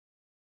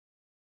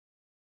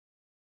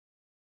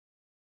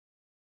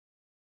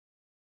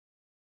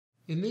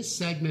In this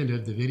segment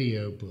of the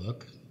video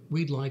book,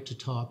 we'd like to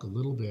talk a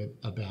little bit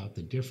about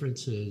the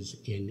differences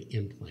in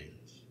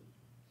implants.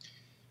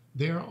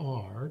 There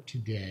are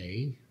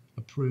today,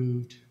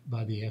 approved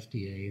by the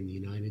FDA in the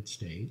United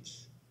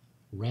States,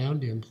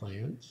 round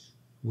implants,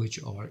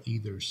 which are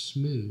either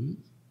smooth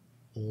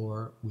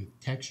or with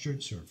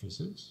textured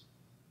surfaces,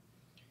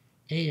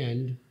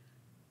 and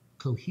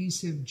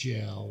cohesive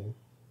gel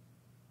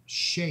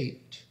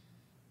shaped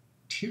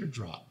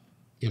teardrop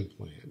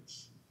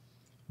implants,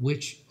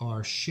 which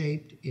are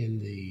shaped in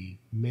the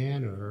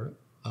manner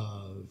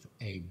of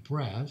a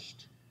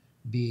breast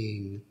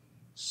being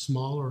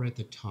smaller at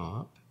the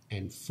top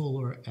and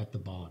fuller at the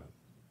bottom.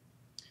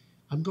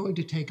 I'm going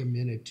to take a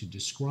minute to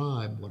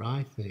describe what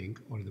I think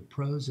are the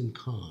pros and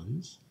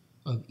cons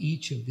of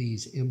each of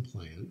these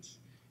implants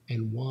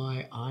and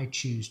why I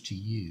choose to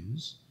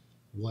use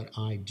what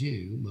I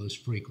do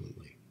most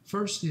frequently.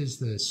 First is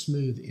the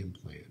smooth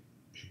implant.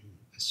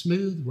 A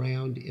smooth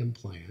round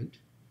implant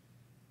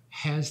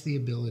has the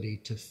ability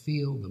to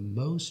feel the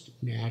most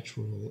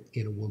natural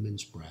in a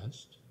woman's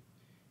breast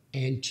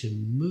and to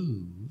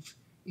move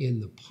in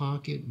the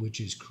pocket which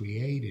is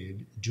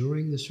created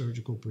during the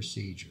surgical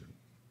procedure,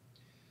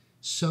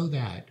 so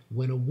that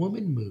when a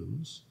woman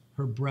moves,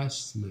 her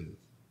breasts move.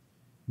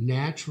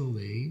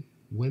 Naturally,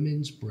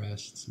 women's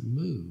breasts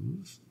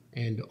move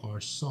and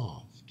are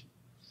soft.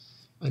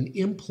 An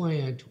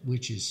implant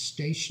which is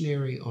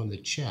stationary on the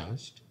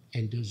chest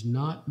and does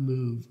not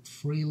move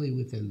freely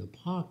within the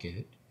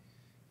pocket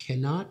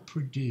cannot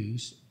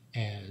produce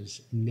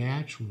as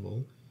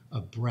natural a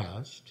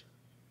breast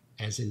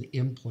as an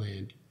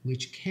implant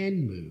which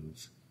can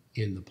move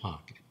in the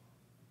pocket.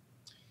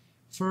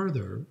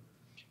 Further,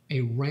 a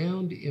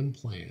round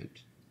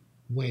implant,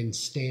 when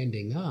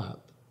standing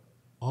up,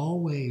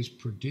 always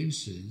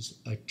produces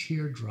a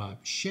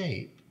teardrop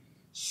shape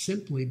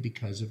simply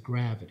because of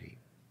gravity.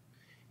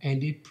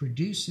 And it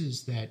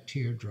produces that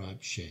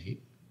teardrop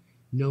shape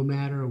no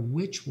matter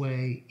which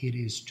way it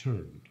is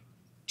turned.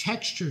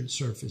 Textured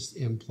surface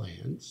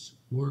implants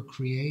were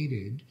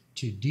created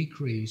to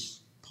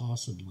decrease,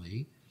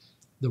 possibly,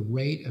 the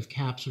rate of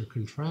capsular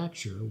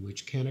contracture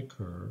which can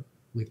occur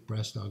with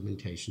breast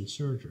augmentation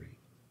surgery.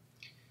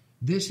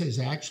 This has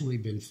actually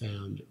been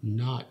found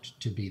not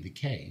to be the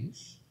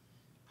case.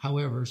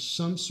 However,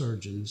 some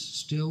surgeons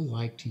still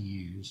like to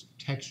use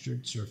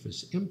textured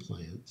surface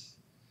implants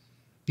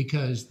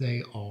because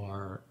they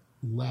are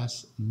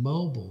less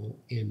mobile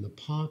in the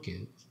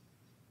pocket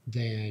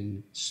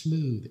than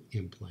smooth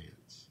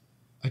implants.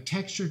 A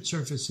textured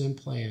surface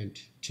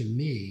implant, to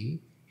me,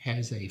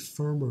 has a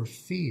firmer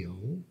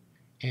feel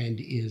and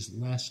is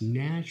less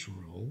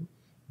natural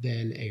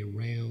than a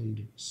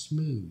round,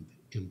 smooth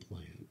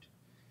implant.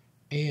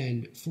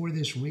 And for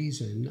this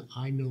reason,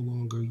 I no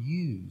longer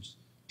use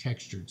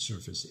textured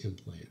surface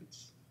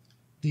implants.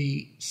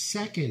 The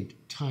second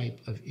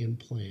type of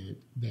implant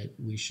that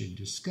we should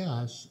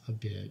discuss a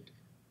bit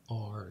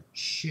are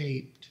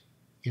shaped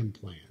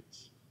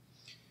implants.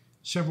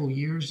 Several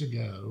years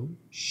ago,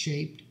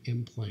 shaped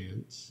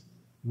implants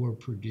were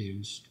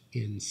produced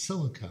in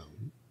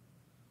silicone,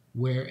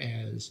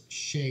 whereas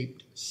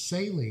shaped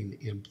saline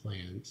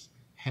implants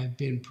have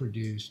been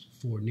produced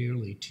for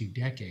nearly 2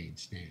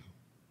 decades now.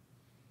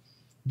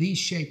 These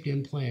shaped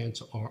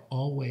implants are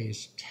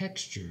always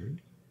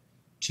textured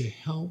to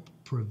help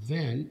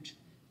prevent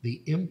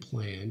the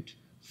implant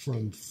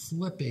from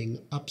flipping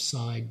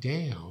upside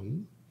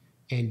down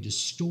and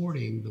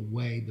distorting the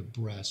way the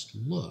breast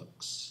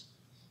looks.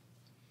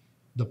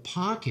 The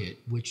pocket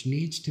which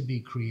needs to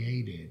be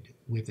created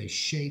with a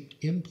shaped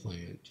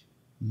implant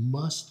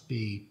must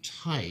be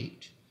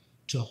tight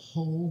to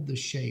hold the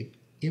shaped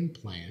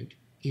implant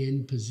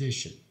in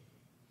position.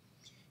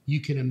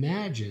 You can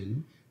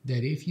imagine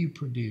that if you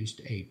produced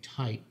a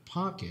tight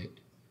pocket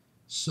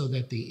so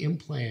that the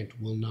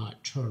implant will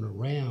not turn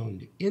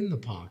around in the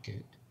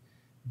pocket,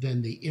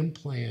 then the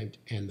implant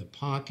and the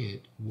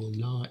pocket will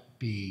not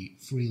be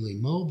freely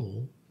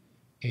mobile,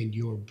 and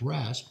your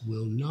breast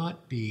will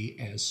not be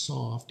as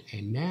soft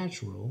and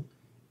natural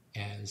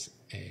as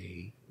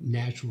a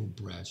natural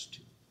breast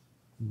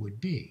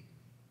would be.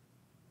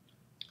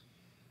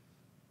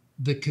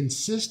 The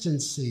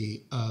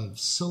consistency of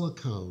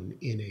silicone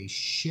in a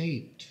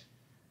shaped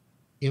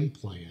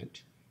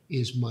implant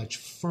is much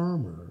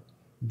firmer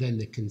than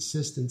the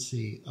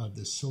consistency of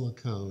the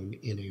silicone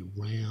in a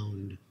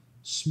round,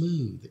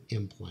 smooth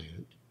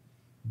implant,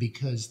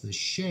 because the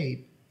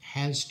shape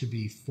has to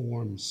be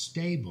form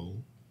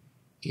stable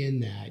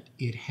in that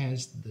it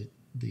has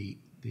the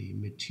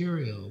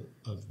material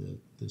of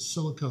the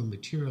silicone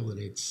material in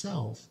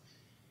itself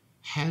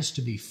has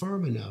to be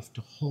firm enough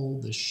to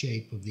hold the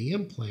shape of the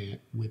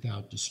implant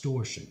without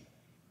distortion.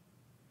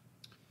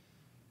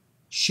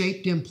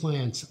 Shaped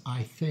implants,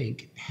 I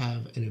think,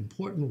 have an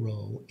important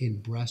role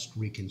in breast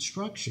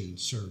reconstruction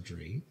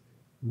surgery,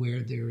 where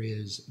there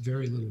is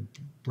very little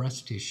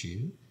breast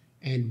tissue,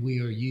 and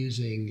we are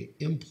using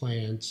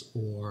implants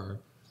or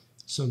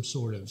some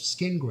sort of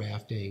skin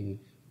grafting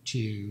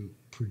to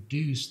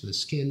produce the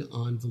skin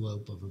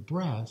envelope of a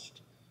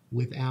breast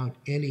without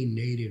any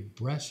native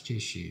breast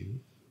tissue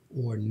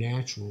or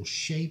natural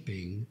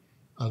shaping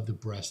of the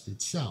breast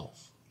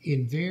itself.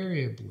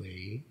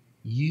 Invariably,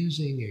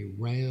 using a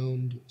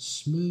round,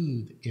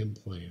 smooth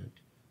implant,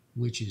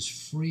 which is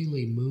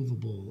freely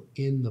movable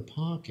in the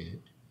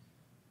pocket,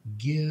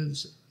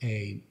 gives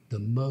the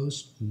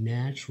most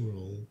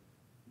natural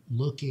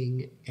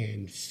looking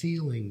and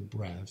feeling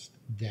breast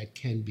that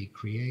can be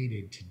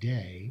created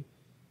today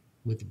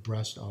with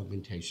breast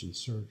augmentation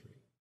surgery.